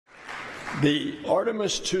The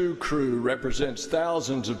Artemis II crew represents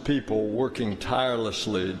thousands of people working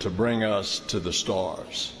tirelessly to bring us to the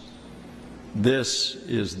stars. This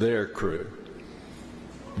is their crew.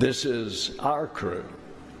 This is our crew.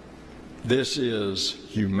 This is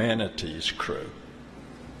humanity's crew.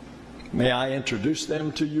 May I introduce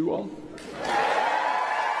them to you all?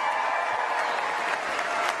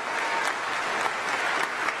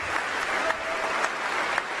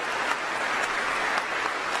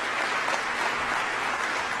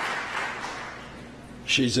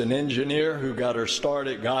 She's an engineer who got her start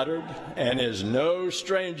at Goddard and is no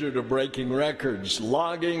stranger to breaking records,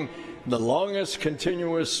 logging the longest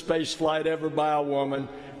continuous space flight ever by a woman,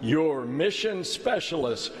 your mission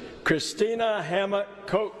specialist, Christina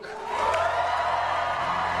Koch.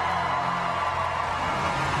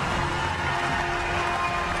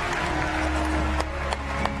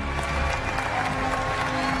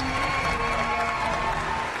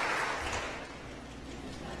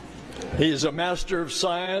 He's a Master of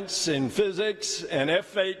Science in Physics, an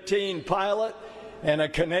F-18 pilot, and a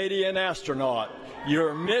Canadian astronaut.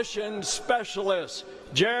 Your mission specialist,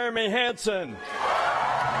 Jeremy Hansen.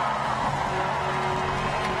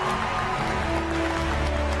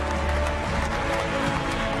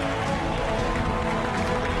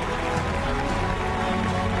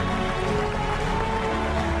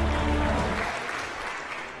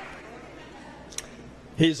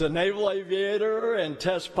 He's a naval aviator and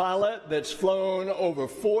test pilot that's flown over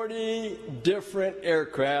 40 different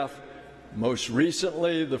aircraft, most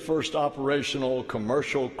recently the first operational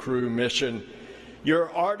commercial crew mission.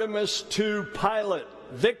 Your Artemis II pilot,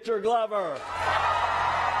 Victor Glover.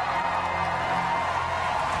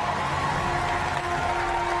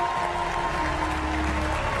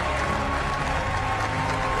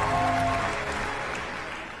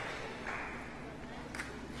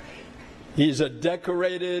 He's a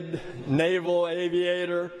decorated naval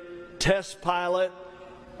aviator, test pilot,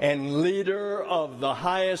 and leader of the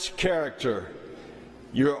highest character,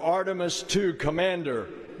 your Artemis II commander,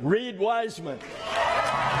 Reid Wiseman.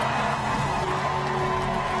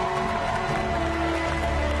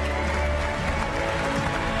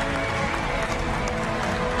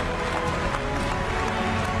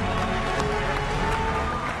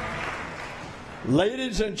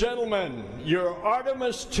 Ladies and gentlemen, your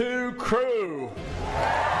Artemis II crew.